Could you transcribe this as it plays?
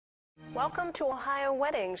Welcome to Ohio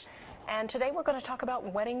Weddings, and today we're going to talk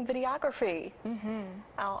about wedding videography.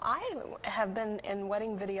 Now, I have been in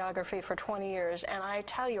wedding videography for 20 years, and I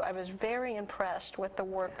tell you, I was very impressed with the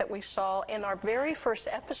work that we saw in our very first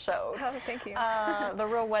episode. Oh, thank you. The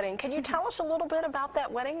Real Wedding. Can you tell us a little bit about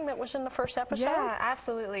that wedding that was in the first episode? Yeah,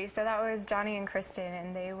 absolutely. So that was Johnny and Kristen,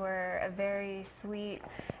 and they were a very sweet,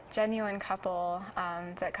 genuine couple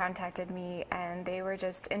that contacted me, and they were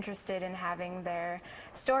just interested in having their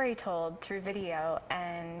story told through video,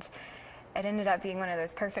 and it ended up being one of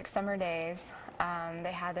those perfect summer days.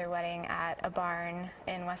 They had their wedding at a barn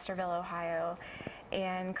in Westerville, Ohio,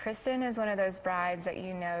 and Kristen is one of those brides that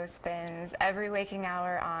you know spends every waking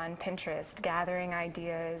hour on Pinterest gathering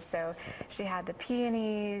ideas. So she had the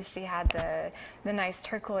peonies, she had the nice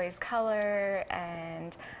turquoise color,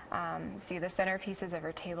 and see, the centerpieces of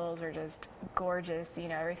her tables were just gorgeous. You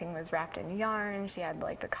know, everything was wrapped in yarn. She had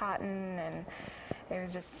like the cotton, and it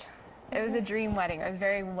was a dream wedding. It was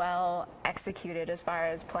very well executed as far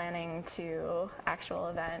as planning to actual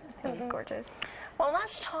event. It was gorgeous. Well,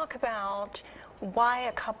 let's talk about why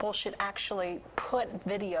a couple should actually put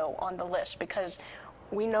video on the list, because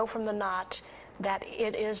we know from the knot that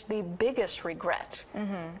it is the biggest regret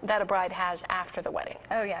that a bride has after the wedding.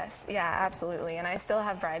 Oh yes, yeah, absolutely. And I still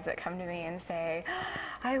have brides that come to me and say,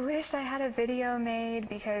 I wish I had a video made,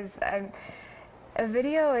 because a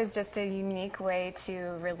video is just a unique way to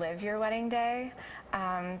relive your wedding day.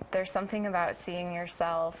 There's something about seeing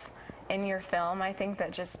yourself in your film, I think,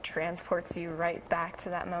 that just transports you right back to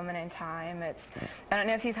that moment in time. I don't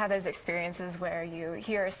know if you've had those experiences where you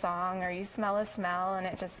hear a song or you smell a smell and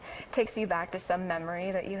it just takes you back to some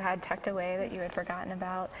memory that you had tucked away that you had forgotten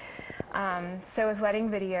about. So with wedding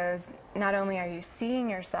videos, not only are you seeing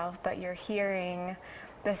yourself, but you're hearing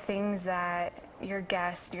the things that your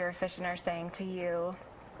guest, your officiant, are saying to you.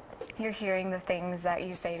 You're hearing the things that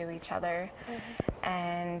you say to each other,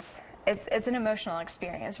 and it's an emotional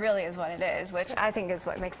experience, really, is what it is, which I think is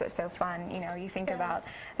what makes it so fun. You know, you think about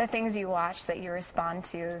the things you watch that you respond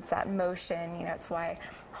to. It's that motion. You know, it's why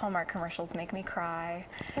Hallmark commercials make me cry.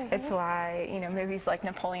 It's why, you know, movies like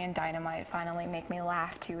Napoleon Dynamite finally make me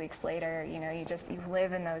laugh 2 weeks later. You know, you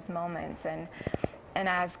live in those moments, and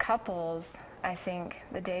as couples, I think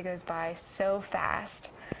the day goes by so fast.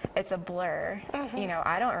 It's a blur. You know,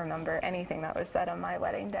 I don't remember anything that was said on my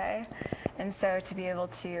wedding day. And so to be able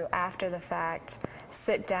to, after the fact,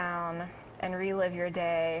 sit down and relive your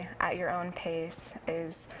day at your own pace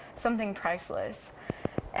is something priceless.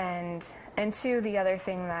 And two, the other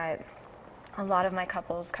thing that a lot of my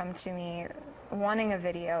couples come to me wanting a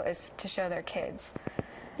video is to show their kids.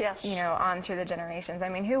 Yes. You know, on through the generations. I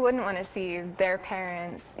mean, who wouldn't want to see their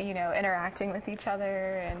parents, you know, interacting with each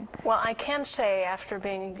other? And well, I can say, after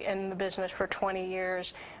being in the business for 20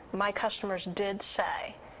 years, my customers did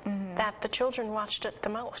say that the children watched it the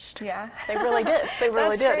most. Yeah. They really did. They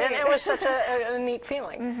really did. Great. And it was such a neat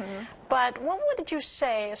feeling. But what would you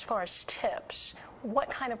say as far as tips? What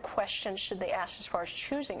kind of questions should they ask as far as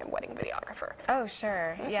choosing a wedding videographer? Oh,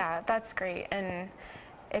 sure. Yeah, that's great. And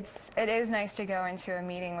it is nice to go into a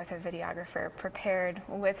meeting with a videographer prepared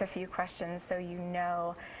with a few questions, so you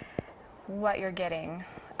know what you're getting,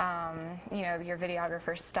 you know, your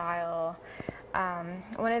videographer's style.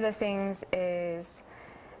 One of the things is,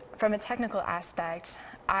 from a technical aspect,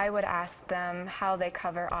 I would ask them how they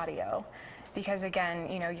cover audio, because again,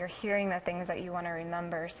 you know, you're hearing the things that you want to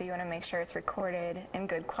remember, so you want to make sure it's recorded in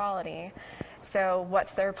good quality. So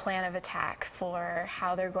what's their plan of attack for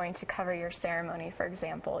how they're going to cover your ceremony, for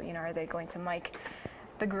example? You know, are they going to mic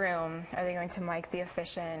the groom? Are they going to mic the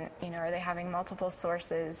officiant? You know, are they having multiple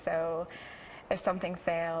sources, so if something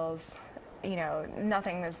fails, you know,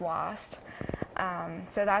 nothing is lost?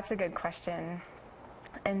 So that's a good question.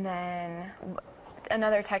 And then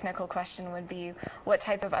another technical question would be, what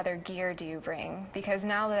type of other gear do you bring? Because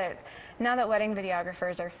now that wedding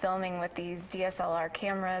videographers are filming with these DSLR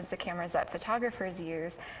cameras, the cameras that photographers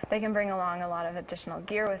use, they can bring along a lot of additional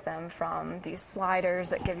gear with them, from these sliders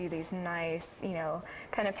that give you these nice, you know,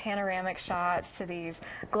 kind of panoramic shots, to these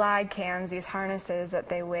glide cams, these harnesses that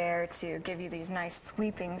they wear to give you these nice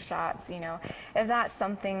sweeping shots. You know, if that's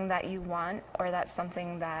something that you want, or that's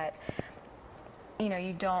something that, you know,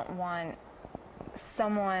 you don't want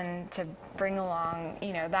someone to bring along,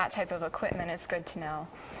 you know, that type of equipment, it's good to know.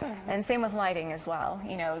 And same with lighting as well.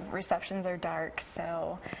 You know, receptions are dark,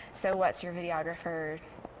 so what's your videographer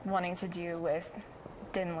wanting to do with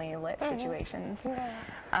dimly lit situations?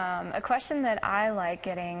 A question that I like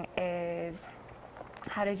getting is,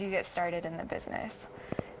 how did you get started in the business?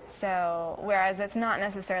 So whereas it's not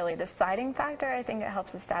necessarily a deciding factor, I think it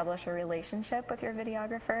helps establish a relationship with your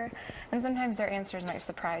videographer. And sometimes their answers might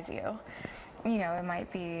surprise you. You know, it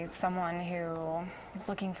might be someone who is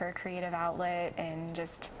looking for a creative outlet and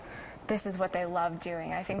just this is what they love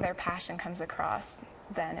doing. I think their passion comes across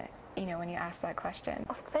then, you know, when you ask that question.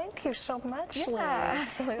 Well, thank you so much, Leigh. Yeah,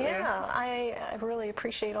 absolutely. Yeah, I really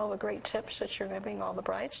appreciate all the great tips that you're giving all the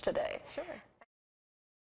brides today. Sure.